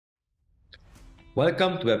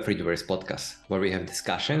Welcome to Web3 Doers podcast, where we have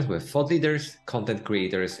discussions with thought leaders, content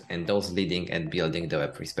creators, and those leading and building the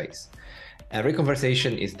Web3 space. Every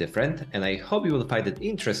conversation is different, and I hope you will find it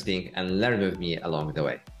interesting and learn with me along the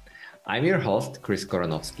way. I'm your host, Chris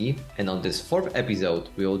Koronowski, and on this fourth episode,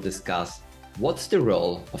 we will discuss what's the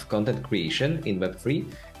role of content creation in Web3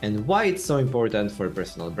 and why it's so important for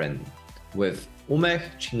personal branding, with Umeh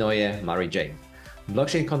Chinonye Maryjane,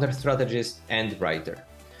 blockchain content strategist and writer.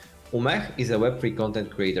 Umeh is a Web3 content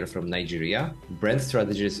creator from Nigeria, brand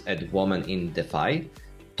strategist at Woman in DeFi,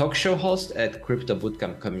 talk show host at Crypto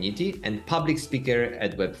Bootcamp community, and public speaker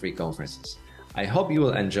at Web3 conferences. I hope you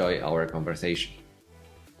will enjoy our conversation.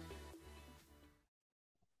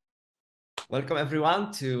 Welcome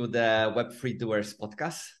everyone to the Web3 Doers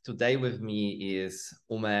podcast. Today with me is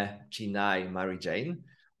Umeh Chinonye Maryjane.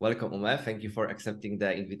 Welcome, Umeh. Thank you for accepting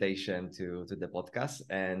the invitation to the podcast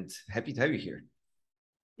and happy to have you here.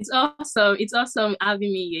 It's awesome. It's awesome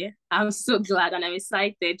having me here. I'm so glad and I'm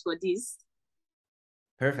excited for this.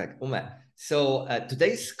 Perfect, Umeh. So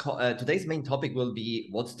today's main topic will be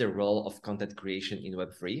what's the role of content creation in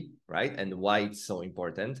Web3, right? And why it's so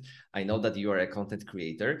important. I know that you are a content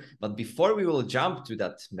creator, but before we will jump to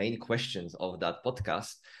that main questions of that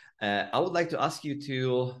podcast, I would like to ask you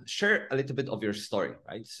to share a little bit of your story,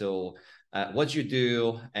 right? So what you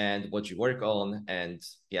do and what you work on, and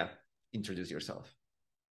yeah, introduce yourself.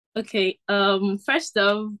 Okay. First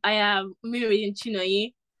off, I am Umeh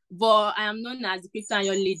Chinonye, but I am known as the crypto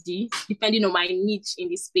iron lady, depending on my niche in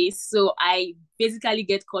the space. So I basically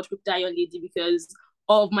get called crypto iron lady because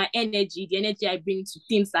of my energy, the energy I bring to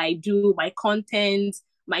things I do, my content,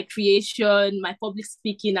 my creation, my public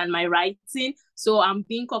speaking, and my writing. So I'm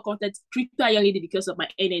being called content crypto iron lady because of my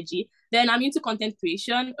energy. Then I'm into content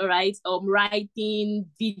creation, all right, writing,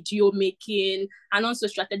 video making, and also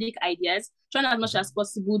strategic ideas, trying as much as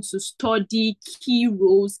possible to study key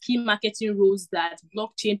roles, key marketing roles that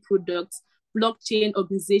blockchain products, blockchain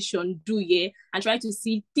organization do here, and try to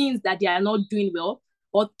see things that they are not doing well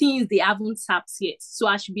or things they haven't tapped yet. So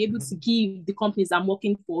I should be able to give the companies I'm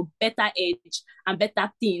working for better edge and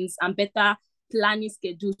better things and better planning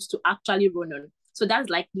schedules to actually run on. So that's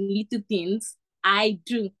like little things I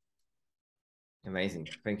do. Amazing.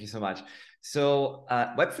 Thank you so much. So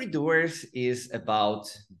Web3 Doers is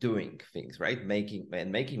about doing things, right?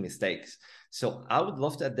 Making mistakes. So I would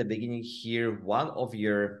love to at the beginning hear one of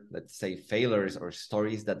your, let's say, failures or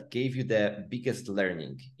stories that gave you the biggest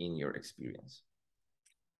learning in your experience.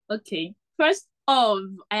 Okay. First off,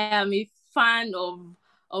 I am a fan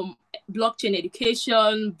of blockchain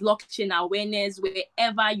education, blockchain awareness,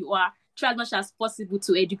 wherever you are. Try as much as possible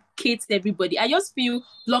to educate everybody. I just feel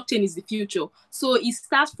blockchain is the future. So it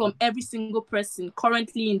starts from every single person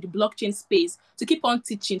currently in the blockchain space to keep on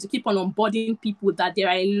teaching, to keep on onboarding people that there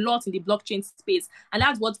are a lot in the blockchain space. And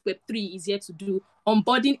that's what Web3 is here to do,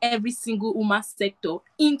 onboarding every single UMA sector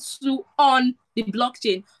into on the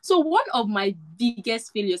blockchain. So one of my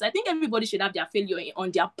biggest failures, I think everybody should have their failure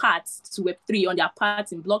on their path to Web3, on their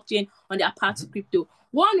path in blockchain, on their path to crypto.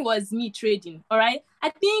 One was me trading, all right? I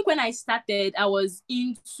think when I started, I was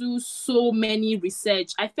into so many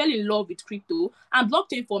research. I fell in love with crypto, and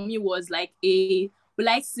blockchain for me was like a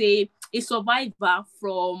survivor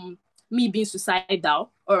from me being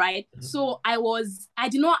suicidal, all right? So I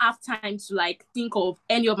did not have time to like think of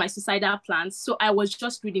any of my suicidal plans. So I was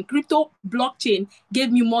just reading. Crypto blockchain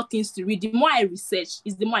gave me more things to read. The more I researched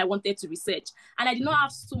is the more I wanted to research. And I did not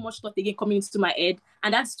have so much thought again coming into my head.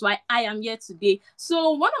 And that's why I am here today.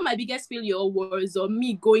 So one of my biggest failure was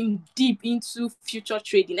me going deep into future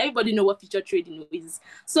trading. Everybody know what future trading is.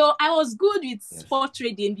 So I was good with spot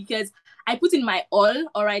trading because I put in my all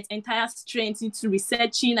right, entire strength into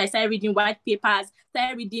researching. I started reading white papers,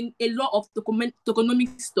 started reading a lot of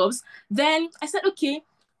tokenomic stuffs. Then I said, okay,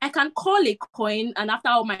 I can call a coin. And after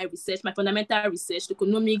all my research, my fundamental research,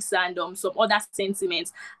 tokenomics, and some other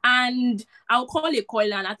sentiments, and I'll call a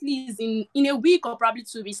coin, and at least in a week or probably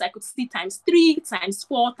 2 weeks, I could see ×3,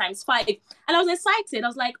 ×4, ×5. And I was excited. I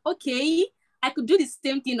was like, okay, I could do the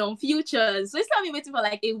same thing on futures. So instead of me waiting for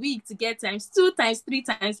like a week to get ×2, ×3,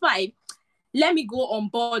 ×5, let me go on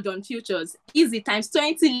board on futures. Easy,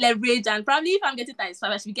 ×20 leverage, and probably if I'm getting ×5,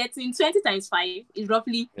 I should be getting 20 ×5 is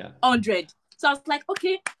roughly 100. So I was like,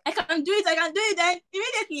 okay, I can do it. And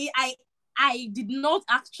immediately, I did not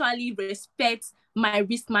actually respect my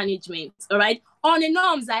risk management. All right. On the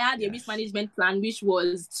norms, I had a risk management plan, which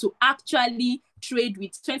was to actually trade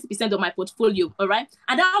with 20% of my portfolio. All right.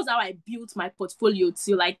 And that was how I built my portfolio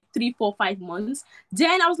till like 3, 4, 5 months.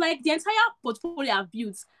 Then I was like, the entire portfolio I've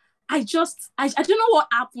built, I don't know what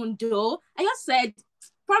happened though. I just said,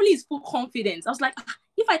 probably his full confidence. I was like,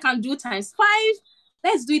 if I can do times 5,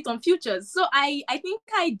 let's do it on futures. So I think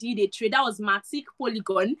I did a trade that was Matic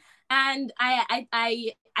Polygon, and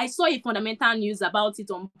I saw a fundamental news about it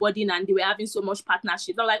on boarding, and they were having so much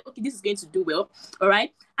partnership. I was like, okay, this is going to do well, all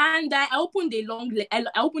right. And I opened a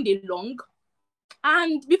long.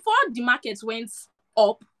 And before the market went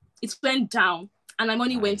up, it went down, and my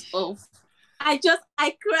money went off. I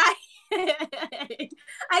cried.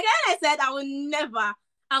 I said I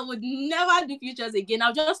would never do futures again.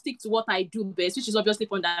 I'll just stick to what I do best, which is obviously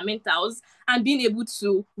fundamentals and being able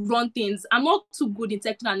to run things. I'm not too good in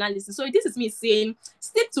technical analysis. So this is me saying,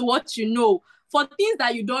 stick to what you know. For things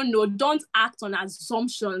that you don't know, don't act on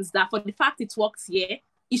assumptions that for the fact it works here,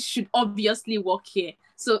 it should obviously work here.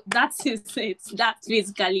 So that is it. That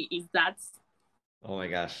basically is that. Oh my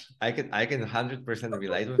gosh. I can 100%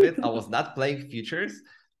 relate with it. I was not playing futures,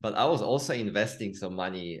 but I was also investing some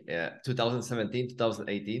money 2017,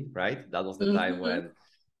 2018, right? That was the time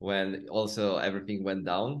when also everything went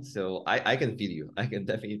down. So I can feel you. I can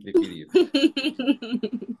definitely feel you.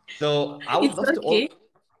 So I would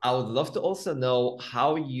love to also know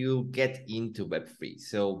how you get into Web3.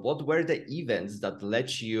 So what were the events that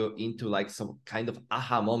led you into like some kind of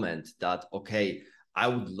aha moment that, okay, I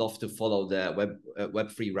would love to follow the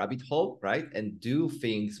Web3 rabbit hole, right? And do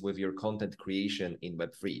things with your content creation in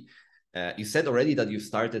Web3. You said already that you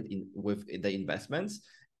started with the investments.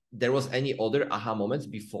 There was any other aha moments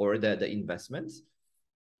before the investments?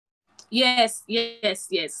 Yes.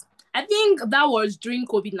 I think that was during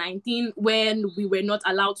COVID-19 when we were not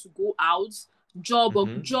allowed to go out.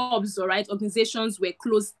 Jobs, all right, organizations were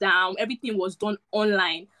closed down. Everything was done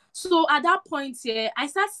online. So at that point here, I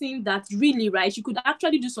started seeing that really, right, you could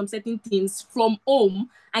actually do some certain things from home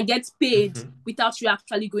and get paid without you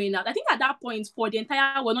actually going out. I think at that point, for the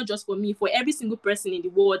entire world, not just for me, for every single person in the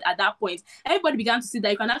world at that point, everybody began to see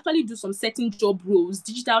that you can actually do some certain job roles,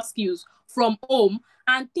 digital skills from home,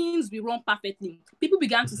 and things will run perfectly. People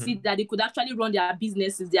began to see that they could actually run their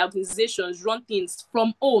businesses, their organizations, run things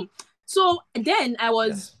from home. So then I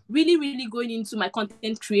was really going into my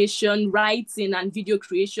content creation, writing and video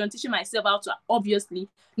creation, teaching myself how to obviously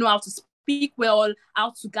know how to speak well,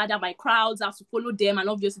 how to gather my crowds, how to follow them, and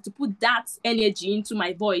obviously to put that energy into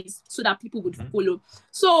my voice so that people would follow.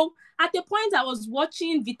 So at the point I was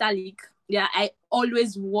watching Vitalik. Yeah, I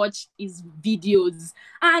always watch his videos,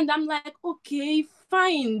 and I'm like, okay,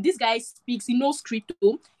 fine. This guy speaks. He knows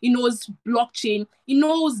crypto. He knows blockchain. He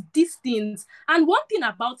knows these things. And one thing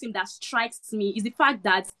about him that strikes me is the fact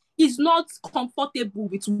that he's not comfortable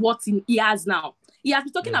with what he has now. He has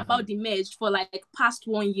been talking about the merge for like past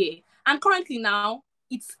 1 year, and currently now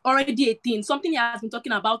it's already a thing, something he has been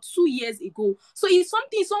talking about 2 years ago. So it's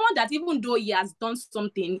someone that even though he has done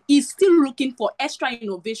something, he's still looking for extra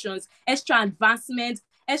innovations, extra advancements,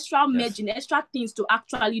 extra merging, extra things to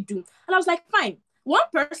actually do. And I was like, fine. One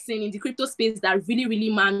person in the crypto space that really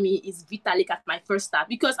man me is Vitalik at my first start,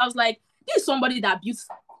 because I was like, this is somebody that built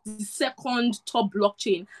the second top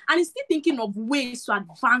blockchain and he's still thinking of ways to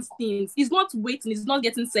advance things. He's not waiting, he's not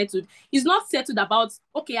getting settled. He's not settled about,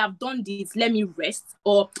 okay, I've done this, let me rest,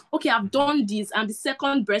 or okay, I've done this, I'm the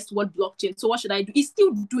second best world blockchain, so what should I do? He's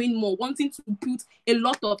still doing more, wanting to put a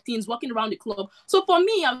lot of things, working around the clock. So for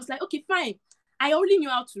me, I was like, okay, fine. I only knew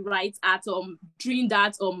how to write at during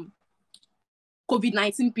that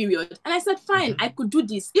COVID-19 period. And I said, fine, I could do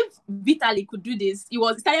this. If Vitaly could do this, he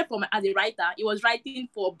started from as a writer. He was writing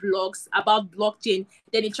for blogs about blockchain.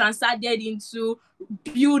 Then he transcended into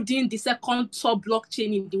building the second top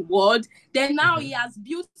blockchain in the world. Then now he has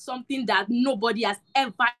built something that nobody has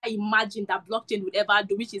ever imagined that blockchain would ever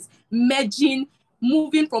do, which is merging,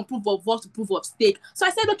 moving from proof of work to proof of stake. So I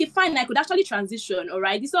said, okay, fine, I could actually transition, all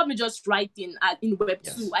right? This is not me just writing in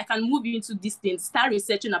Web2. I can move into these things, start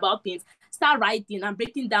researching about things, start writing and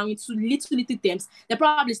breaking down into little things. They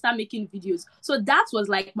probably start making videos. So that was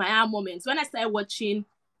like my aha moment. When I started watching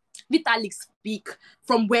Vitalik speak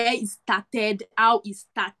from where he started, how he's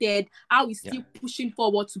still pushing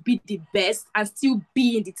forward to be the best and still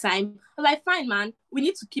be in the time. I was like, fine, man, we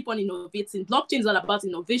need to keep on innovating. Blockchain is all about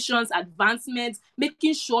innovations, advancements,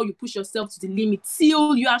 making sure you push yourself to the limit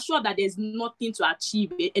till you are sure that there's nothing to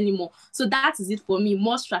achieve anymore. So that is it for me.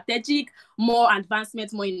 More strategic, more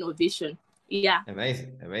advancement, more innovation. Yeah.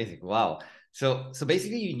 Amazing. Wow. So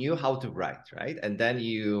basically you knew how to write, right? And then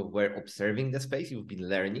you were observing the space. You've been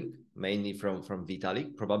learning mainly from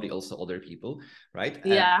Vitalik, probably also other people, right?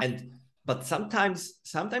 Yeah. But sometimes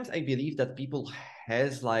I believe that people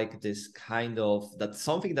has like this kind of, that's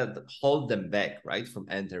something that hold them back, right, from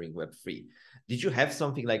entering Web3. Did you have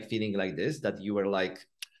something like feeling like this, that you were like,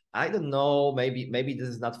 I don't know, maybe this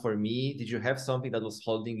is not for me? Did you have something that was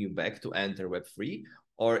holding you back to enter Web3?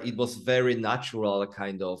 Or it was very natural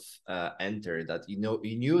kind of enter that you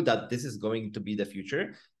knew that this is going to be the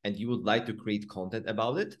future and you would like to create content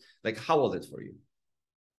about it? Like, how was it for you?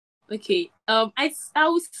 Okay. I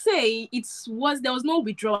would say there was no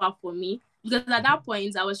withdrawal for me because at that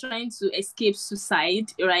point I was trying to escape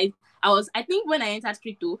suicide, right? I think when I entered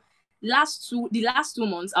crypto, the last 2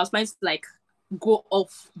 months I was trying to like go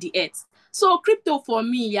off the earth. So crypto for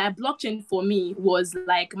me, yeah, blockchain for me was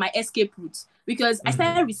like my escape route because I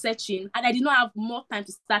started researching and I did not have more time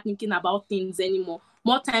to start thinking about things anymore.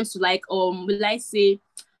 More time to like will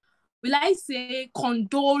I say,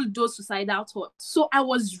 condole those suicidal thoughts. So I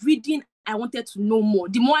was reading, I wanted to know more.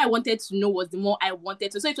 The more I wanted to know was the more I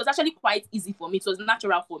wanted to. So it was actually quite easy for me. It was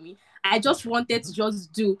natural for me. I just wanted to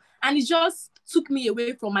just do. And it just took me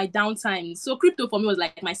away from my downtime. So crypto for me was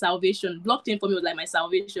like my salvation. Blockchain for me was like my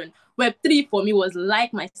salvation. Web3 for me was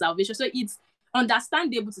like my salvation. So it's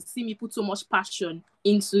understandable to see me put so much passion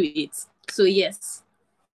into it. So yes.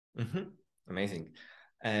 Amazing.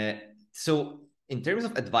 So in terms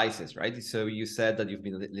of advices, right? So you said that you've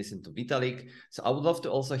been listening to Vitalik. So I would love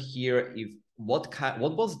to also hear what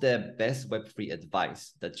was the best Web3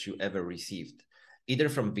 advice that you ever received, either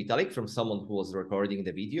from Vitalik, from someone who was recording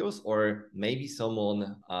the videos, or maybe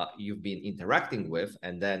someone you've been interacting with,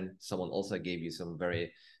 and then someone also gave you some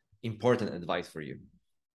very important advice for you.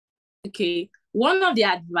 Okay. One of the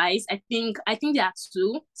advice, I think there are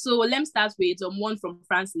two. So let me start with one from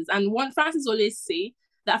Francis. And one Francis always say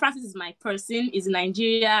that Francis is my person, is in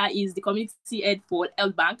Nigeria, is the community head for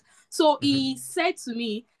L Bank. So he said to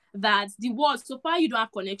me that the world, so far you don't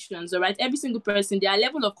have connections, all right? Every single person, there are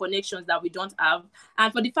level of connections that we don't have.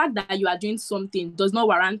 And for the fact that you are doing something does not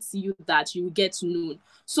warrant you that you will get known.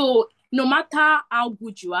 So no matter how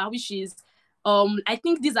good you are, which is, I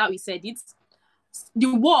think this is how he said it,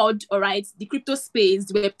 the world, all right, the crypto space,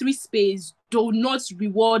 the Web3 space, do not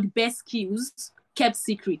reward best skills kept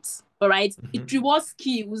secret. All right, it rewards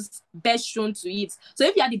skills best shown to it. So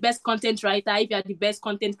if you are the best content writer, if you are the best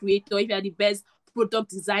content creator, if you are the best product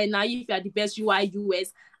designer, if you are the best UI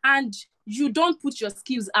UX, and you don't put your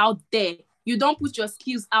skills out there,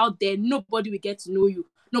 nobody will get to know you.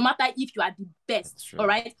 No matter if you are the best, all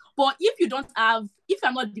right. But if you're not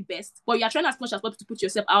the best, but you are trying as much as possible to put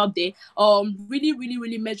yourself out there, really, really,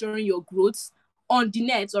 really measuring your growth on the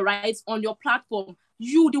net, all right, on your platform,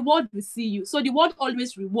 the world will see you. So the world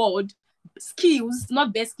always reward skills,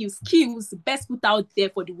 not best skills best put out there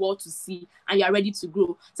for the world to see, and you are ready to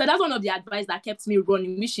grow. So that's one of the advice that kept me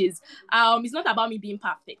running, which is it's not about me being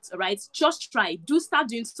perfect, all right? Just try, start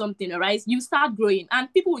doing something, all right? You start growing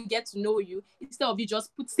and people will get to know you instead of you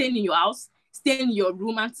just staying in your house, staying in your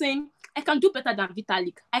room and saying, I can do better than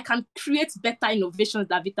Vitalik. I can create better innovations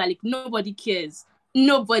than Vitalik. Nobody cares.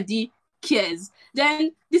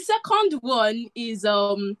 Then the second one is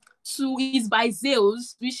by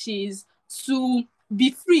Zeus, which is to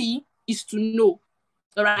be free is to know.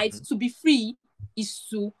 All right, to be free is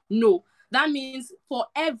to know. That means for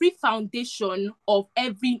every foundation of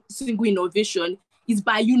every single innovation is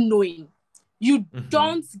by you knowing. You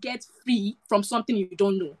don't get free from something you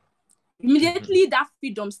don't know. Immediately that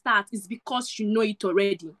freedom starts is because you know it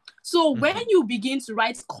already. So when you begin to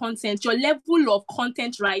write content, your level of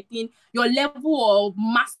content writing, your level of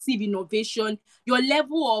massive innovation, your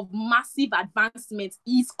level of massive advancement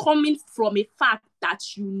is coming from a fact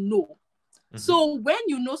that you know. So when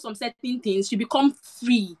you know some certain things, you become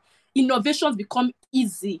free. Innovations become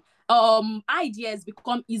easy. Ideas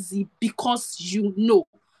become easy because you know.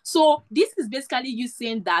 So this is basically you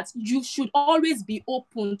saying that you should always be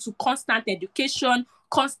open to constant education,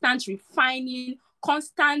 constant refining,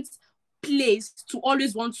 constant place to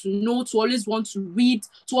always want to know, to always want to read,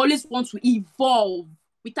 to always want to evolve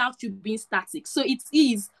without you being static. So it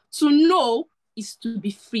is to know is to be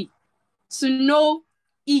free. To know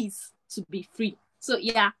is to be free. So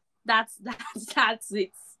yeah, that's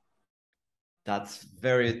it. That's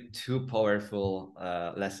very two powerful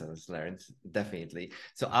lessons learned, definitely.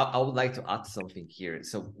 So I would like to add something here.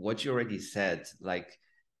 So what you already said, like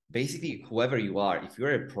basically whoever you are, if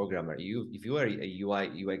you're a programmer, if you are a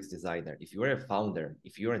UI UX designer, if you are a founder,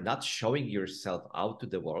 if you are not showing yourself out to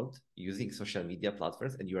the world using social media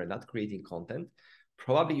platforms and you are not creating content,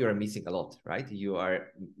 probably you are missing a lot, right? You are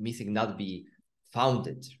missing not be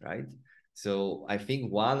founded, right? So I think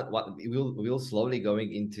we'll slowly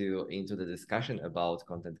going into the discussion about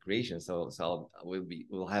content creation. So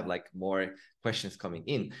we'll have like more questions coming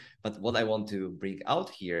in. But what I want to bring out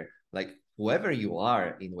here, like whoever you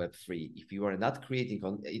are in Web3, if you are not creating,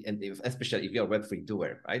 and especially if you're a Web3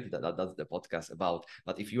 doer, right? That's the podcast about.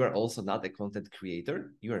 But if you are also not a content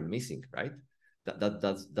creator, you are missing, right?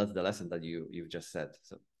 That's the lesson that you've just said.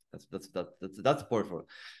 So that's powerful.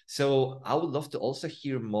 So I would love to also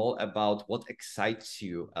hear more about what excites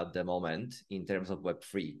you at the moment in terms of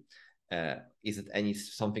Web3. Is it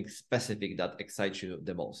something specific that excites you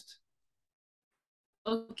the most?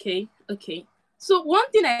 Okay. So one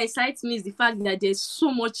thing that excites me is the fact that there's so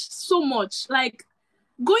much. Like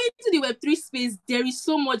going to the Web3 space, there is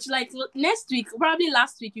so much. Like next week, probably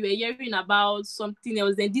last week, you were hearing about something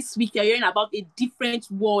else. Then this week, you're hearing about a different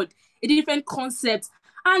word, a different concept.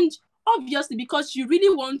 And obviously, because you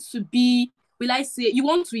really want to be, will I say, you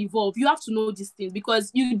want to evolve, you have to know these things because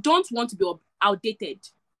you don't want to be outdated,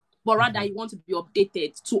 but rather you want to be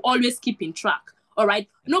updated to always keep in track. All right.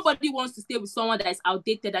 Nobody wants to stay with someone that is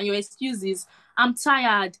outdated and your excuse is, I'm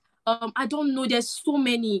tired. I don't know. There's so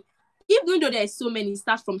many. Even though there's so many,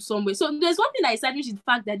 start from somewhere. So there's one thing that excites me, which is the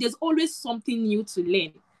fact that there's always something new to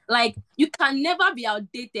learn. Like you can never be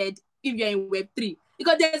outdated if you're in Web3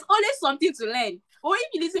 because there's always something to learn. Or if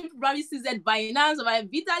you listen to probably CZ Binance or by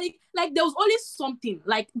Vitalik, like there was always something.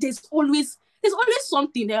 Like there's always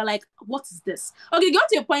something. They're like, what is this? Okay, got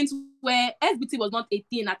to a point where SBT was not a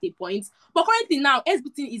thing at a point, but currently now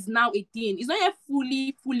SBT is now a thing. It's not yet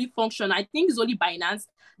fully functional. I think it's only Binance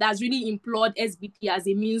that's really employed SBT as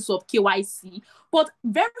a means of KYC. But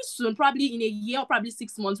very soon, probably in a year or probably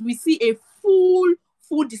 6 months, we see a full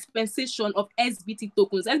dispensation of SBT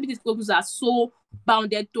tokens. SBT tokens are so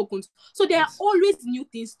bounded tokens. So there are always new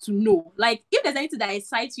things to know. Like if there's anything that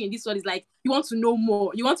excites you in this one, is like you want to know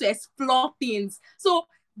more, you want to explore things. So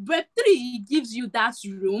Web3 gives you that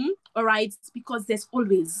room, all right, because there's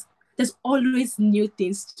always new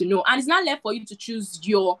things to know. And it's not left for you to choose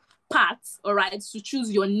your path, all right, to choose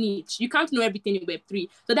your niche. You can't know everything in Web3.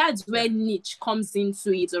 So that's where niche comes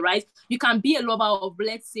into it, all right? You can be a lover of,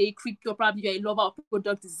 let's say, crypto, probably you're a lover of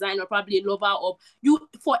product design, or probably a lover of you.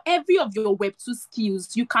 For every of your Web2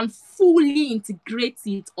 skills, you can fully integrate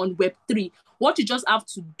it on Web3. What you just have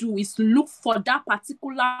to do is look for that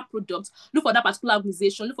particular product, look for that particular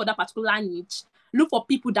organization, look for that particular niche, look for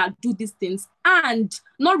people that do these things and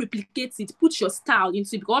not replicate it. Put your style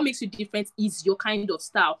into it because what makes you different is your kind of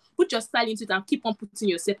style. Put your style into it and keep on putting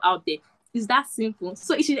yourself out there. It's that simple.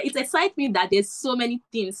 So it excites me that there's so many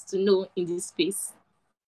things to know in this space.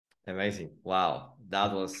 Amazing. Wow.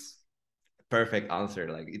 That was perfect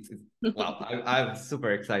answer. Like it's wow. I'm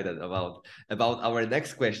super excited about our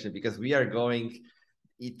next question because we are going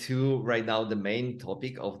to right now the main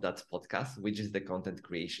topic of that podcast, which is the content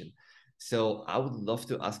creation. So I would love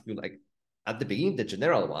to ask you, like at the beginning, the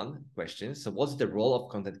general question. So what's the role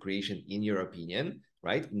of content creation in your opinion,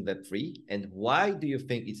 right, in Web3, and why do you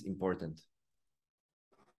think it's important?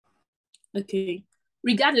 Okay.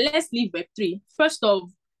 Regardless, let's leave Web3. First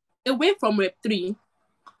off, away from Web3,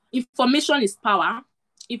 information is power.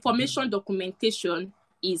 Information documentation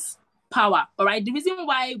is power. All right. The reason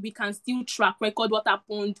why we can still track record what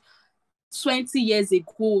happened 20 years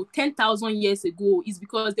ago, 10,000 years ago, is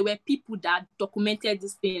because there were people that documented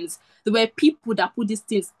these things. There were people that put these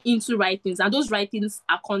things into writings, and those writings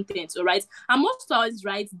are content, all right? And most times,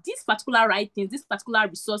 right, these particular writings, these particular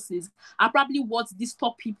resources are probably what these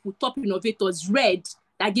top people, top innovators read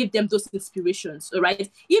that gave them those inspirations, all right?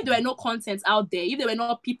 If there were no content out there, if there were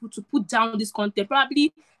not people to put down this content,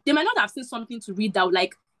 probably they might not have seen something to read that would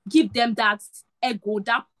like give them that ego,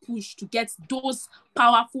 that push to get those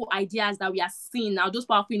powerful ideas that we are seeing now, those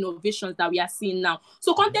powerful innovations that we are seeing now.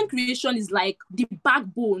 So content creation is like the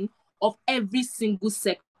backbone of every single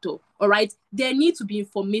sector, all right? There needs to be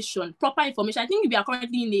information, proper information. I think we are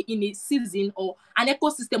currently in a season or an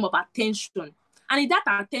ecosystem of attention. And in that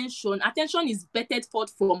attention is bettered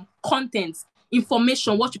forth from content,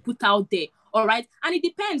 information, what you put out there. All right. And it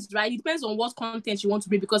depends, right? It depends on what content you want to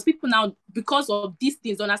bring because people now, because of these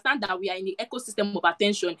things, understand that we are in the ecosystem of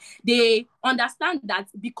attention. They understand that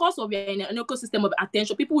because we are in an ecosystem of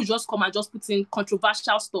attention, people will just come and just put in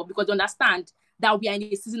controversial stuff because they understand that we are in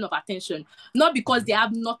a season of attention, not because they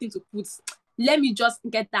have nothing to put. Let me just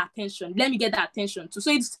get that attention. Let me get that attention too.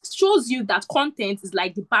 So it shows you that content is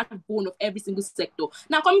like the backbone of every single sector.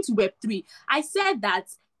 Now coming to Web3, I said that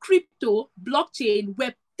crypto, blockchain,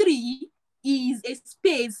 Web3 is a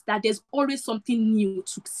space that there's always something new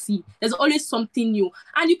to see. There's always something new.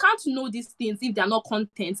 And you can't know these things if they're not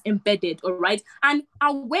content embedded, all right? And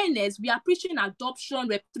awareness, we are preaching adoption,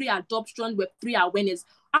 Web3 awareness.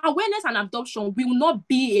 Awareness and adoption will not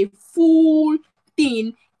be a full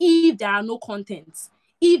thing if there are no contents,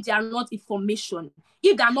 if there are not information,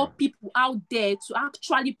 if there are not people out there to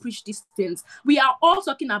actually preach these things. We are all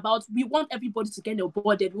talking about, we want everybody to get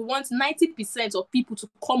onboarded. We want 90% of people to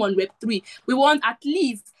come on Web3. We want at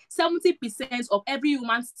least 70% of every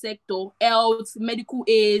human sector, health, medical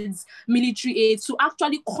aids, military aids, to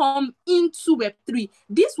actually come into Web3.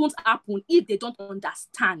 This won't happen if they don't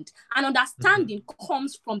understand. And understanding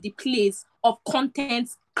comes from the place of content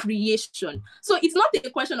creation. So it's not a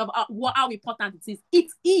question of how important it is.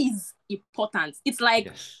 It is important. It's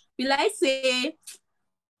like, will I say,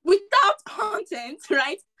 without content,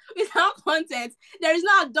 right? Without content, there is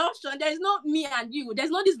no adoption. There is no me and you. There's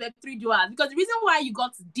no this Web3 dual. Because the reason why you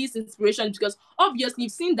got this inspiration is because obviously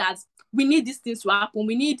you've seen that we need these things to happen.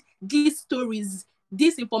 We need these stories,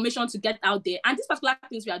 this information to get out there. And these particular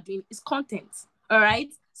things we are doing is content. All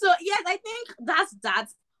right. So yes, I think that's that.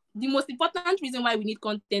 The most important reason why we need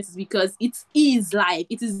content is because it is life.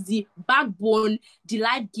 It is the backbone, the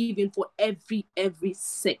life giving for every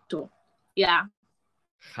sector. Yeah.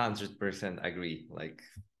 100% agree, like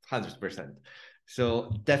 100%.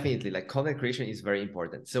 So definitely, like, content creation is very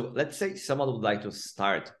important. So let's say someone would like to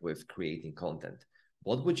start with creating content.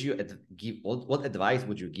 What would you give? What advice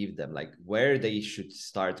would you give them? Like, where they should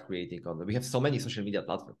start creating content? We have so many social media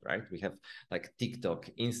platforms, right? We have like TikTok,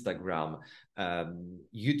 Instagram,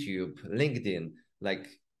 YouTube, LinkedIn. Like,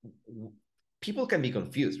 people can be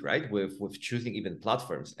confused, right, with choosing even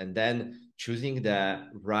platforms and then choosing the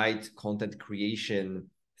right content creation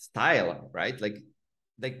style, right? Like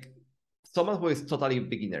someone who is totally a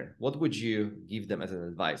beginner, what would you give them as an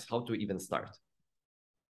advice? How to even start?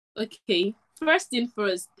 Okay, first thing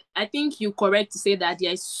first, I think you're correct to say that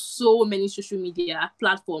there are so many social media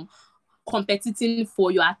platforms competing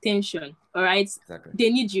for your attention. All right, exactly. They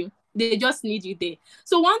need you. They just need you there.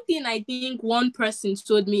 So one thing I think one person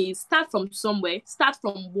told me is start from somewhere. Start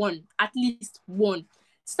from one, at least one.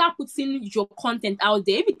 Start putting your content out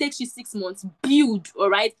there. If it takes you 6 months, build. All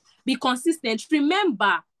right, be consistent.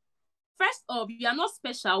 Remember, first off, you are not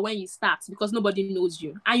special when you start because nobody knows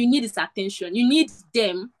you, and you need this attention. You need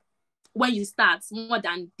them when you start more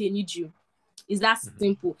than they need you. It's that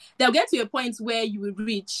simple. They'll get to a point where you will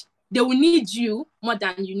reach. They will need you more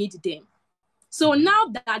than you need them. So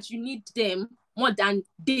now that you need them more than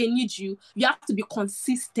they need you, you have to be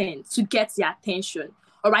consistent to get their attention.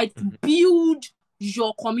 All right? Build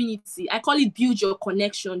your community. I call it build your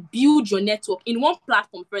connection, build your network in one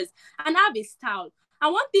platform first, and have a style.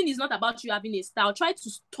 And one thing is not about you having a style. Try to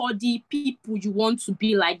study people you want to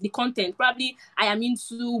be like, the content. Probably I am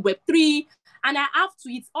into Web3, and I have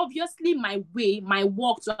to, it's obviously my way, my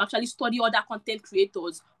work to actually study other content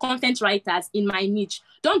creators, content writers in my niche.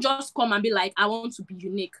 Don't just come and be like, I want to be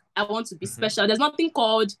unique. I want to be special. There's nothing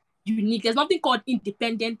called unique. There's nothing called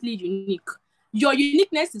independently unique. Your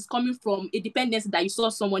uniqueness is coming from a dependency that you saw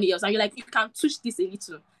someone else, and you're like, you can touch this a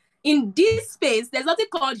little. In this space, there's nothing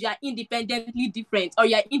called you are independently different or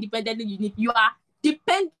you are independently unique. You are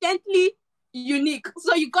dependently unique.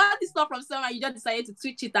 So you got this stuff from somewhere, you just decided to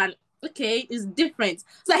switch it, and okay, it's different.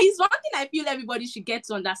 So it's one thing I feel everybody should get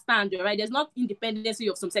to understand, right? There's not independency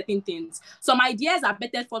of some certain things. Some ideas are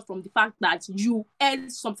better forth from the fact that you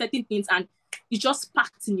earn some certain things and it's just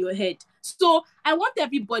packed in your head. So I want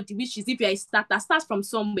everybody, which is if you're a starter, start from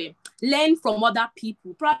somewhere. Learn from other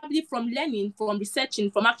people, probably from learning, from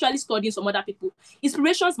researching, from actually studying some other people.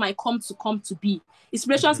 Inspirations might come to be.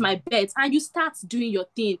 Inspirations might bet, and you start doing your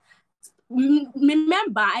thing.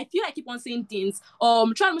 Remember, I feel I keep on saying things.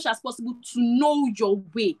 Try as much as possible to know your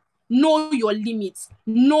way, know your limits,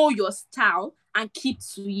 know your style, and keep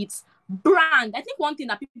to it. Brand. I think one thing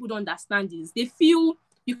that people don't understand is they feel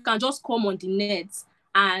you can just come on the net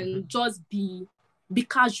and just be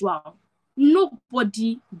casual.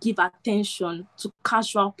 Nobody give attention to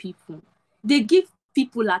casual people. They give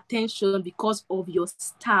people attention because of your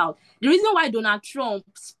style. The reason why Donald Trump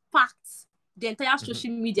sparked the entire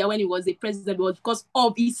social media when he was the president was because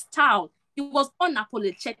of his style. He was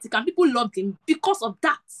unapologetic and people loved him because of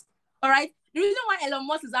that. All right. The reason why Elon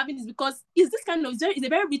Musk is having is because he's a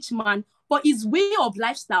very rich man, but his way of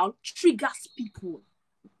lifestyle triggers people.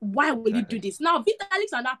 Why will you do this? Now,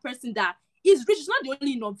 Vitalik's another person that is rich. He's not the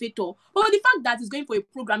only innovator, but the fact that he's going for a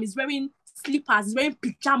program, he's wearing slippers, he's wearing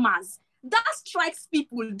pajamas, that strikes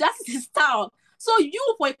people. That's his style. So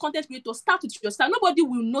you, for a content creator, start with your style. Nobody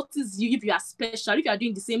will notice you if you are special, if you are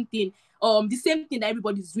doing the same thing that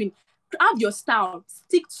everybody's doing. Have your style,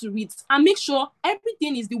 stick to it, and make sure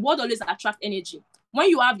everything is, the word always attract energy. when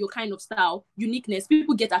you have your kind of style, uniqueness,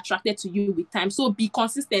 people get attracted to you with time. So be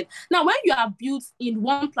consistent. Now, when you are built in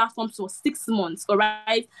one platform for 6 months, all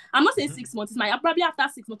right, I'm not saying 6 months, probably after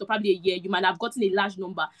 6 months or probably a year, you might have gotten a large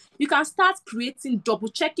number. You can start creating, double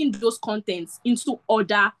checking those contents into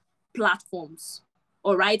other platforms.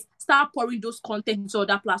 All right, start pouring those content into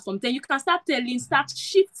other platforms. Then you can start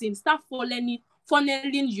shifting, start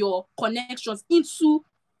funneling your connections into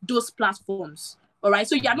those platforms. All right,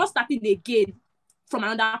 so you are not starting again from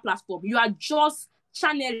another platform. You are just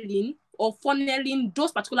channeling or funneling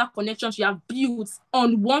those particular connections you have built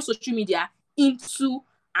on one social media into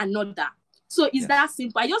another. So it's that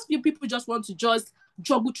simple. I just feel people just want to just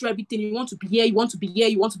juggle through everything. You want to be here, you want to be here,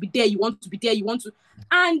 you want to be there, you want to be there,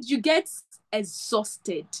 and you get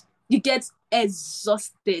exhausted. The thing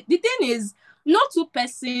is, no two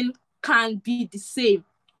person can be the same.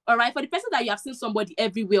 All right, for the person that you have seen somebody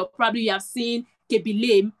everywhere, probably you have seen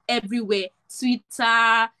Kebilame everywhere,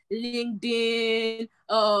 Twitter, LinkedIn,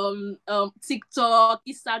 TikTok,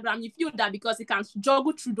 Instagram. You feel that because you can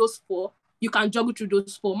juggle through those four, you can juggle through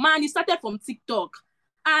those four. Man, it started from TikTok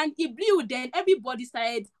and it blew. Then everybody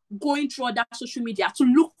started going through other social media to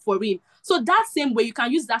look for him. So that same way, you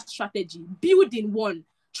can use that strategy, build in one,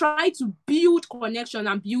 try to build connection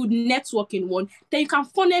and build network in one, then you can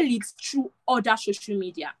funnel it through other social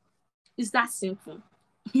media. It's that simple.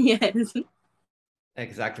 Yes.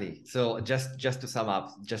 Exactly. So just to sum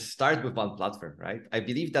up, just start with one platform, right? I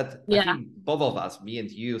believe that I think both of us, me and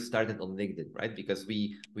you, started on LinkedIn, right? Because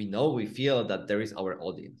we feel that there is our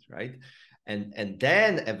audience, right? And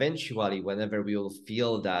then eventually, whenever we will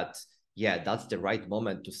feel that, yeah, that's the right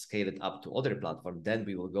moment to scale it up to other platforms, then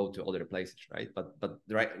we will go to other places, right? But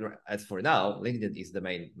right as for now, LinkedIn is the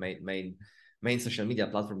main social media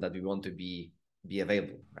platform that we want to be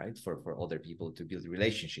available, right, for other people to build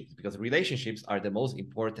relationships, because relationships are the most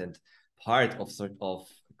important part of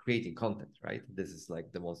creating content, right? This is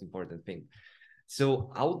like the most important thing.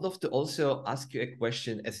 So I would love to also ask you a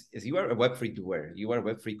question. As you are a Web3 doer, you are a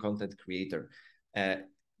Web3 content creator.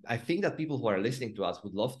 I think that people who are listening to us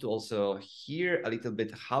would love to also hear a little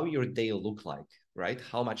bit how your day look like, right?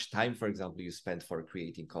 How much time, for example, you spend for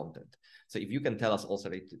creating content. So if you can tell us also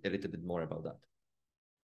a little bit more about that.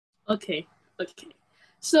 Okay.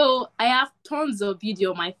 So I have tons of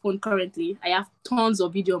video on my phone currently. I have tons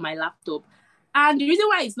of video on my laptop. And the reason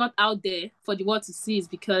why it's not out there for the world to see is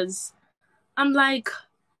because I'm like,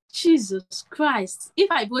 Jesus Christ,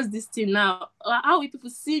 if I post this thing now, how will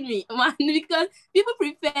people see me? Because people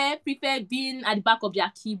prefer being at the back of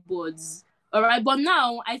their keyboards. All right. But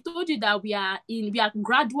now I told you that we are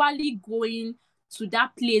gradually going to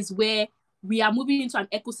that place where we are moving into an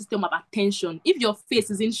ecosystem of attention. If your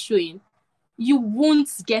face isn't showing, you won't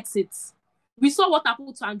get it. We saw what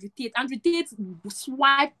happened to Andrew Tate. Andrew Tate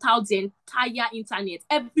swiped out the entire internet.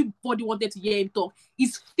 Everybody wanted to hear him talk.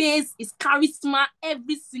 His face, his charisma,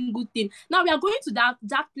 every single thing. Now we are going to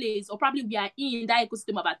that place, or probably we are in that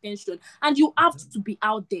ecosystem of attention, and you have to be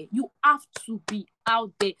out there. You have to be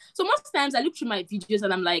out there. So most times I look through my videos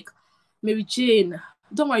and I'm like, Maryjane,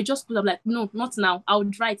 don't worry, just put up. Like, no, not now. I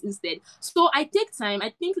would write instead. So I take time.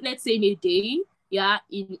 I think, let's say in a day,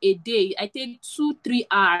 I take 2-3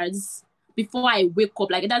 hours before I wake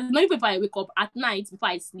up. Like, that's not even before I wake up, at night before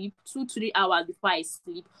I sleep, 2-3 hours before I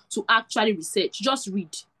sleep, to actually research. Just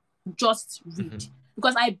read.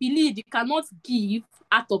 Because I believe you cannot give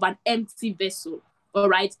out of an empty vessel. All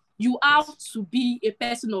right. You have to be a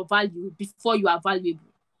person of value before you are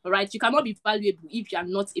valuable. All right. You cannot be valuable if you are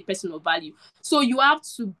not a person of value. So you have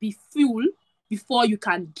to be full before you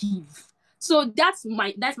can give. So that's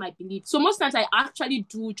my belief. So most times I actually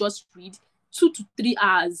do just read 2 to 3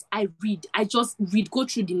 hours. I just read, go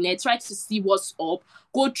through the net, try to see what's up,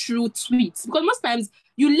 go through tweets. Because most times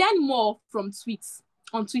you learn more from tweets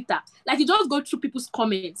on Twitter. Like, you just go through people's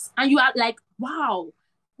comments and you are like, wow,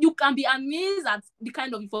 you can be amazed at the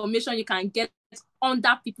kind of information you can get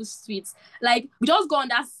under people's tweets. Like, we just go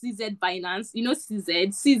under CZ Binance,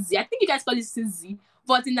 CZ. I think you guys call it CZ.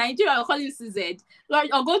 But in Nigeria, we're calling CZ.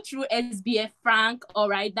 Or go through SBF Frank, all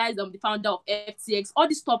right, that is the founder of FTX, all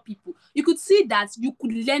these top people. You could see that you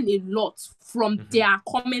could learn a lot from their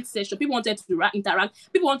comment section. People wanted to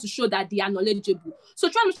interact. People want to show that they are knowledgeable. So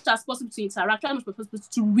try as much as possible to interact, try as much as possible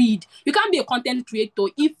to read. You can't be a content creator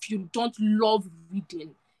if you don't love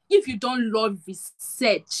reading, if you don't love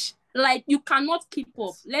research. Like, you cannot keep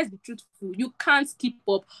up. Let's be truthful. You can't keep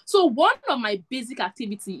up. So one of my basic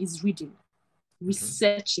activity is reading,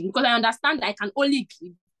 researching, because I understand that I can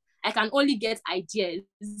only get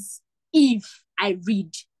ideas if I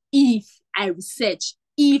read, if I research,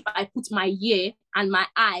 if I put my ear and my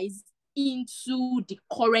eyes into the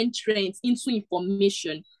current trends, into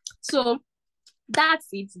information. So that's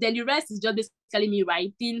it. Then the rest is just basically me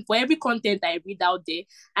writing. For every content I read out there,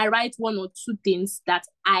 I write 1 or 2 things that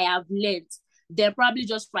I have learned. Then probably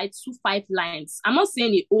just write 2-5 lines. I'm not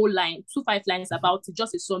saying a whole line, 2-5 lines about it,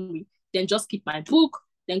 just a summary. Then just keep my book,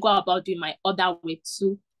 then go about doing my other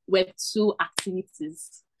Web2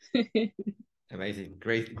 activities. Amazing.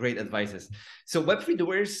 Great advices. So Web3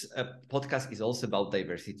 Doers podcast is also about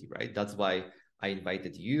diversity, right? That's why I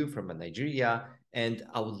invited you from Nigeria. And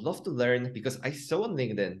I would love to learn, because I saw on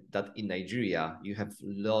LinkedIn that in Nigeria, you have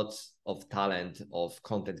lots of talent of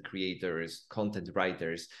content creators, content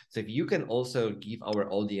writers. So if you can also give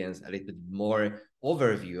our audience a little bit more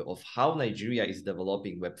overview of how Nigeria is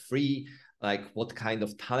developing Web3, like what kind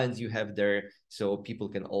of talents you have there, so people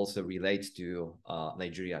can also relate to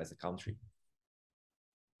Nigeria as a country.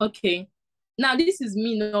 Okay. Now, this is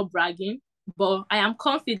me not bragging, but I am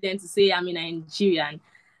confident to say I'm a Nigerian.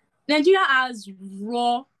 Nigeria has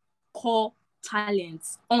raw core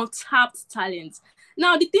talents, untapped talents.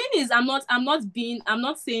 Now, the thing is, I'm not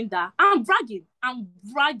saying that. I'm bragging.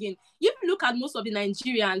 If you look at most of the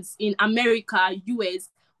Nigerians in America, US,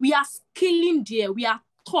 we are scaling there. We are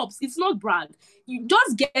tops. It's not brag. You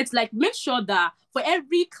just make sure that for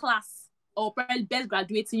every class or best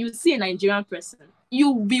graduating, you see a Nigerian person.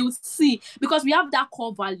 You will see, because we have that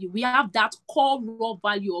core value. We have that core raw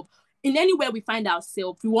value of, in anywhere we find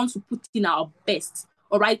ourselves, we want to put in our best.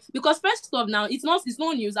 All right. Because first of all, now it's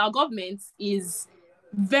no news. Our government is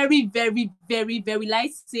very, very, very, very,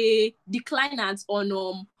 let's say, declinant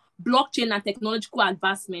on blockchain and technological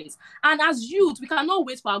advancements. And as youth, we cannot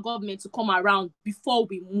wait for our government to come around before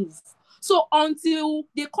we move. So until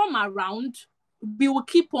they come around, we will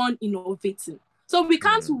keep on innovating. So we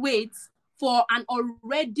can't wait for an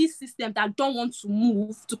already system that don't want to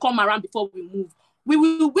move to come around before we move. We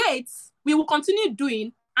will wait, we will continue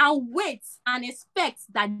doing and wait and expect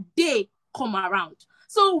that they come around.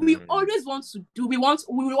 So we always want to do, we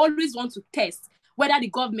will always want to test whether the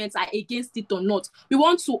governments are against it or not. We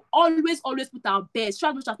want to always put our best, try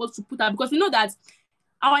as much as possible to put our, because we know that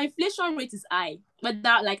our inflation rate is high. But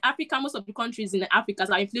that, like Africa, most of the countries in Africa,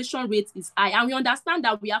 our inflation rate is high. And we understand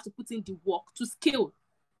that we have to put in the work to scale.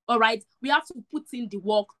 All right, we have to put in the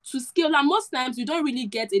work to scale, and most times we don't really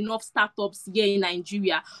get enough startups here in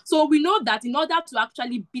Nigeria. So we know that in order to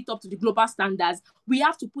actually beat up to the global standards, we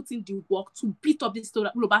have to put in the work to beat up this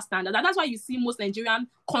global standard. And that's why you see most Nigerian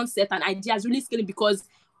concept and ideas really scaling, because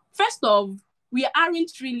first of, we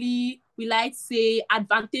aren't really, we like say,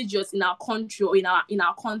 advantageous in our country or in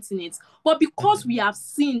our continent. But because we have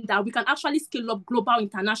seen that we can actually scale up global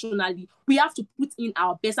internationally, we have to put in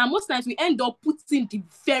our best. And most times we end up putting the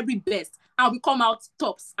very best, and we come out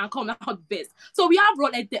tops and come out best. So we have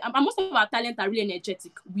role, and most of our talent are really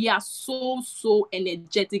energetic. We are so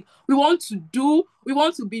energetic. We want to do, we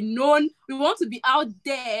want to be known, we want to be out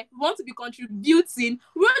there, we want to be contributing,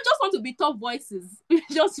 we just want to be top voices. We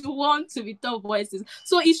just want to be top voices.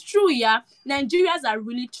 So it's true, yeah, Nigerians are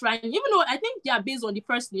really trying, even though I think they are based on the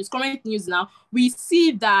first news, current news now, we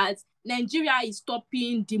see that Nigeria is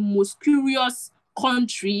topping the most curious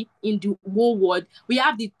country in the whole world. We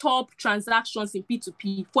have the top transactions in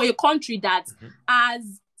P2P for a country that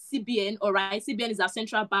has CBN, all right, CBN is our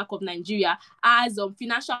central bank of Nigeria, as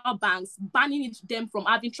financial banks banning them from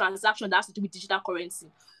having transactions that has to do with digital currency.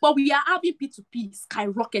 But we are having P2P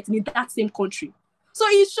skyrocketing in that same country. So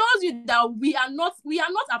it shows you that we are not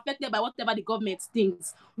affected by whatever the government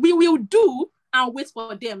thinks. We will do and wait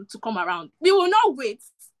for them to come around. We will not wait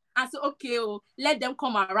and say, okay, let them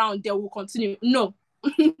come around, they will continue. No.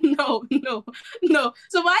 No.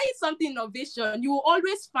 So why is something innovation? You will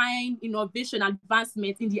always find innovation,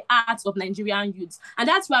 advancement in the arts of Nigerian youths. And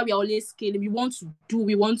that's why we are always scaling. We want to do,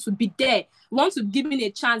 we want to be there. We want to give it a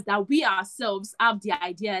chance that we ourselves have the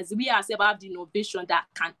ideas, we ourselves have the innovation that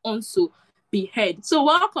can also be heard. So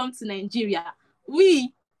welcome to Nigeria.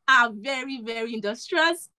 We are very, very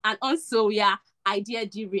industrious, and also we are idea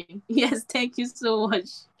driven. Yes, thank you so much.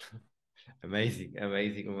 Amazing,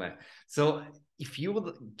 Umeh. So if you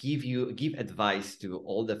would give advice to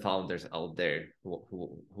all the founders out there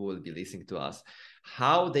who will be listening to us,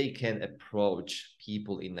 how they can approach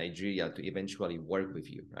people in Nigeria to eventually work with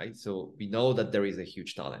you, right? So we know that there is a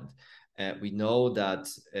huge talent. We know that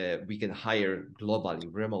we can hire globally,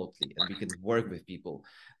 remotely, and we can work with people,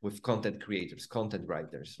 with content creators, content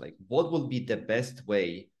writers. Like, what will be the best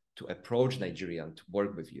way to approach Nigeria and to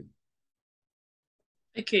work with you?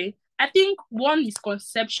 Okay. I think one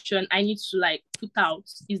misconception I need to put out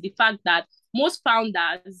is the fact that most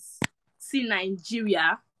founders see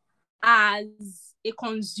Nigeria as a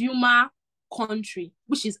consumer country,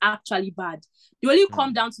 which is actually bad. They only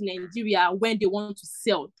come down to Nigeria when they want to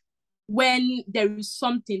sell, when there is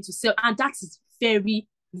something to sell, and that is very,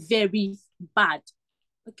 very bad.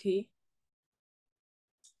 Okay.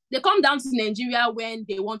 They come down to Nigeria when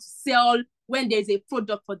they want to sell, when there's a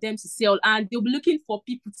product for them to sell, and they'll be looking for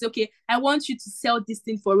people to say, okay, I want you to sell this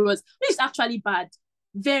thing for us, which is actually bad.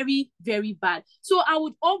 Very, very bad. So I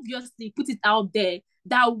would obviously put it out there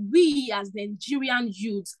that we as Nigerian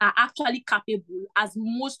youths are actually capable as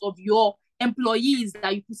most of your employees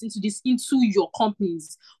that you put into your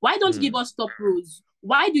companies. Why don't you give us top roles?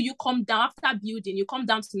 Why do you come down after building? You come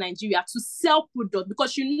down to Nigeria to sell product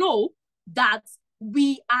because you know that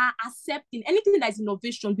we are accepting anything that is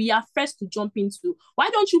innovation. We are first to jump into. Why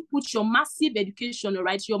don't you put your massive education, all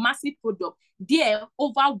right, your massive product there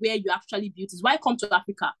over where you actually built it? Why come to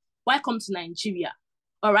Africa? Why come to Nigeria?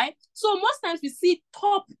 All right. So most times we see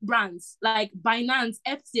top brands like Binance,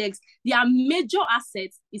 FTX, their major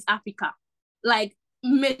assets is Africa. Like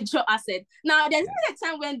major asset. Now there's a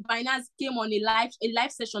time when Binance came on a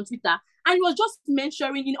live session on Twitter, and it was just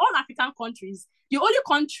mentioning in all African countries, the only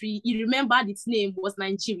country he remembered its name was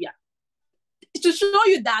Nigeria. To show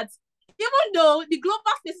you that even though the global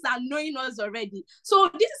spaces are knowing us already. So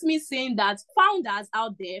this is me saying that founders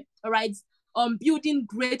out there, all right, building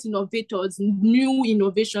great innovators, new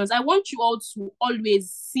innovations. I want you all to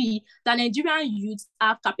always see that Nigerian youths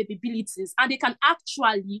have capabilities and they can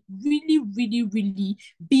actually really, really, really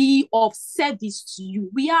be of service to you.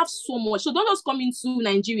 We have so much. So don't just come into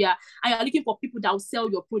Nigeria and you're looking for people that will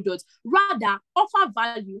sell your products. Rather, offer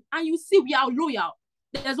value and you see we are loyal.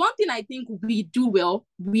 There's one thing I think we do well.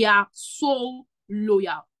 We are so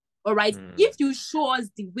loyal. All right. If you show us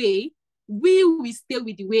the way, we will stay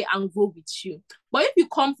with the way and go with you. But if you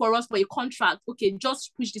come for us for a contract, okay,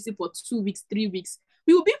 just push this in for 2 weeks, 3 weeks,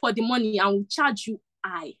 we will be for the money and we'll charge you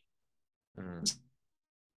high.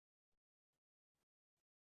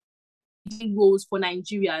 Roles for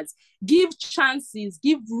Nigerians, give chances,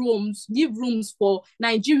 give rooms for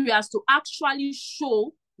Nigerians to actually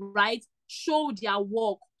show, right? Show their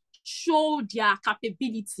work, show their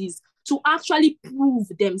capabilities, to actually prove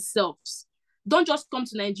themselves. Don't just come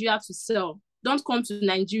to Nigeria to sell. Don't come to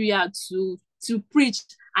Nigeria to preach.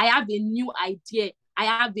 I have a new idea. I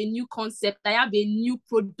have a new concept. I have a new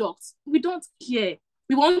product. We don't care.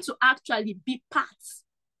 We want to actually be part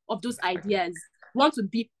of those ideas. We want to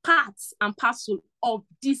be part and parcel of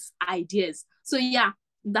these ideas. So yeah,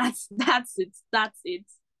 that's it. That's it.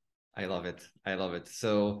 I love it. I love it.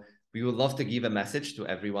 So we would love to give a message to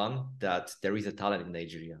everyone that there is a talent in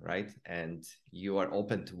Nigeria, right? And you are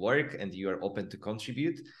open to work and you are open to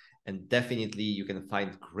contribute. And definitely you can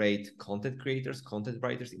find great content creators, content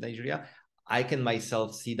writers in Nigeria. I can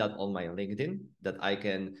myself see that on my LinkedIn, that I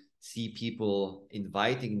can see people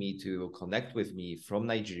inviting me to connect with me from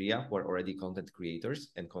Nigeria who are already content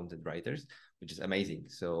creators and content writers, which is amazing.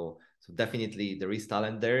 So definitely there is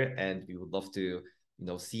talent there, and we would love to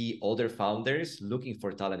see other founders looking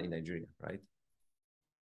for talent in Nigeria, right?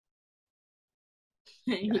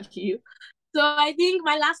 Thank you. So I think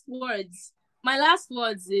my last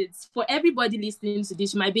words is for everybody listening to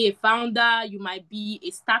this. You might be a founder, you might be a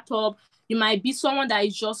startup, you might be someone that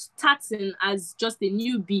is just starting as just a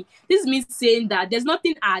newbie. This means saying that there's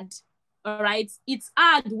nothing hard, all right? It's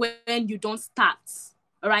hard when you don't start,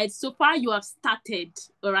 all right? So far you have started,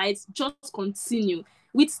 all right? Just continue.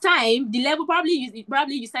 With time, the level probably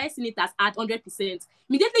you start seeing it as at 100%.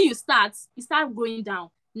 Immediately you start going down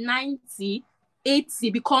 90,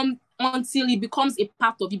 80, until it becomes a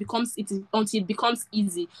part of it, until it becomes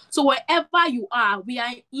easy. So wherever you are, we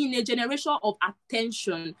are in a generation of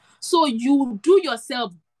attention. So you do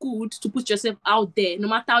yourself good to put yourself out there, no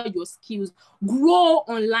matter your skills. Grow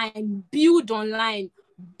online, build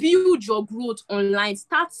your growth online.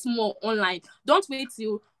 Start small online. Don't wait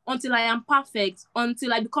until I am perfect,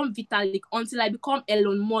 until I become Vitalik, until I become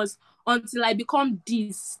Elon Musk, until I become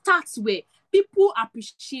this. Start where people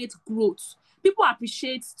appreciate growth. People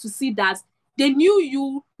appreciate to see that they knew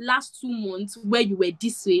you last 2 months where you were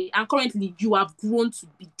this way, and currently you have grown to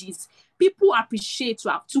be this. People appreciate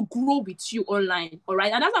to grow with you online, all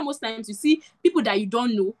right? And that's why most times you see people that you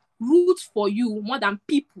don't know root for you more than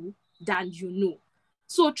people that you know.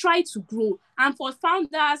 So try to grow. And for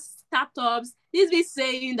founders, startups, this is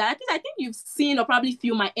saying that I think you've seen or probably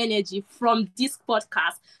feel my energy from this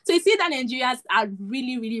podcast. So you see that Nigerians are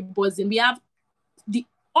really, really buzzing. We have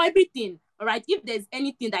everything. All right, if there's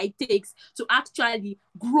anything that it takes to actually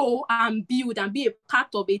grow and build and be a part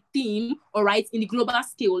of a team, all right, in the global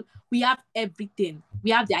scale, we have everything. We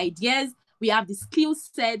have the ideas, we have the skill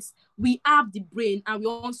sets, we have the brain and we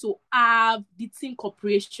also have the team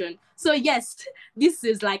cooperation. So yes, this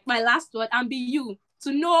is like my last word. And be you.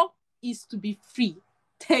 To know is to be free.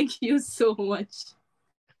 Thank you so much.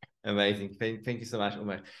 Amazing. Thank you so much,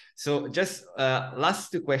 Umeh. So just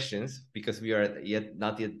last two questions, because we are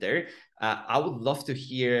not yet there. I would love to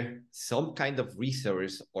hear some kind of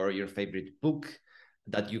resource or your favorite book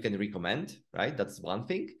that you can recommend, right? That's one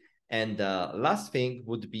thing. And last thing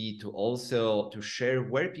would be to also to share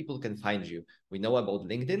where people can find you. We know about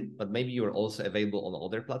LinkedIn, but maybe you're also available on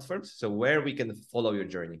other platforms. So where we can follow your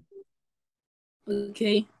journey.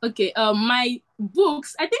 Okay. My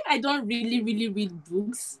books, I think I don't really read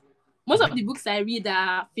books. Most of the books I read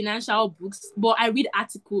are financial books, but I read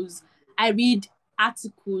articles. I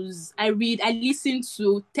listen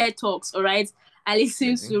to TED Talks, all right? I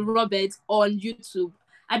listen to Robert on YouTube.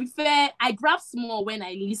 I grab small when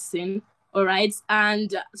I listen, all right?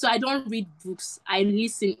 And so I don't read books. I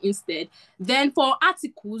listen instead. Then for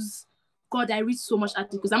articles, God, I read so much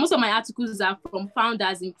articles. And most of my articles are from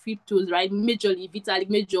founders in cryptos, right? Majorly Vitalik,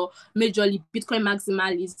 majorly Bitcoin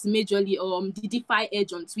maximalists, majorly the DeFi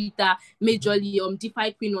Edge on Twitter, majorly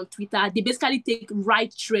DeFi Queen on Twitter. They basically take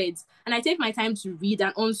right threads. And I take my time to read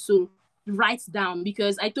and also write down,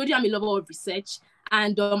 because I told you I'm a lover of research.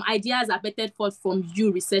 And ideas are better forth from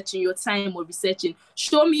you researching, your time or researching.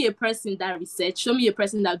 Show me a person that research. Show me a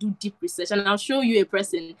person that do deep research, and I'll show you a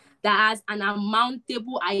person that has an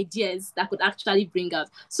untable ideas that could actually bring out.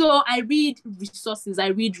 So I read resources, I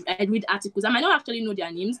read articles. I might not actually know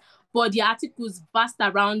their names, but the articles vast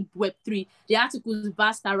around Web3. The articles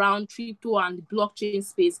vast around crypto and blockchain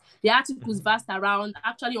space. The articles vast around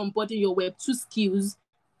actually onboarding your Web2 skills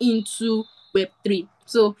into Web3.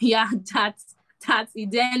 So yeah, that's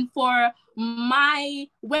it. Then for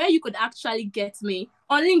where you could actually get me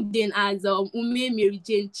on LinkedIn as Umeh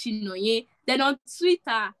Chinonye, then on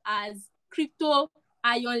Twitter as Crypto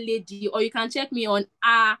Iron Lady, or you can check me on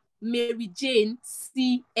Maryjane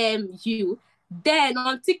CMU. Then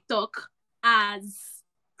on TikTok as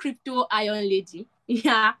Crypto Iron Lady.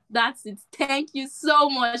 Yeah, that's it. Thank you so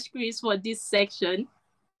much, Chris, for this section.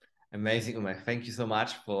 Amazing, Umeh. Thank you so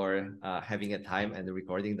much for having a time and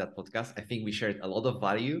recording that podcast. I think we shared a lot of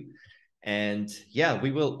value. And yeah,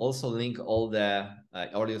 we will also link all the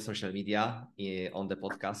audio social media on the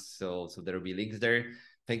podcast. So there will be links there.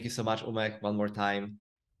 Thank you so much, Umeh, one more time.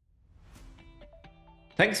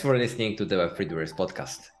 Thanks for listening to the Web3 Doers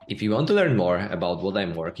podcast. If you want to learn more about what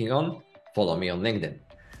I'm working on, follow me on LinkedIn.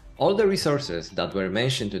 All the resources that were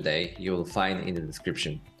mentioned today, you will find in the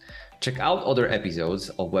description. Check out other episodes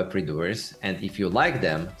of Web3 Doers, and if you like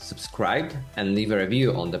them, subscribe and leave a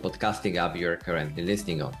review on the podcasting app you're currently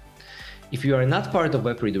listening on. If you are not part of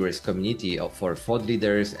Web3 Doers community for thought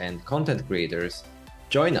leaders and content creators,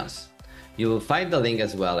 join us. You will find the link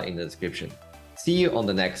as well in the description. See you on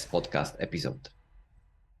the next podcast episode.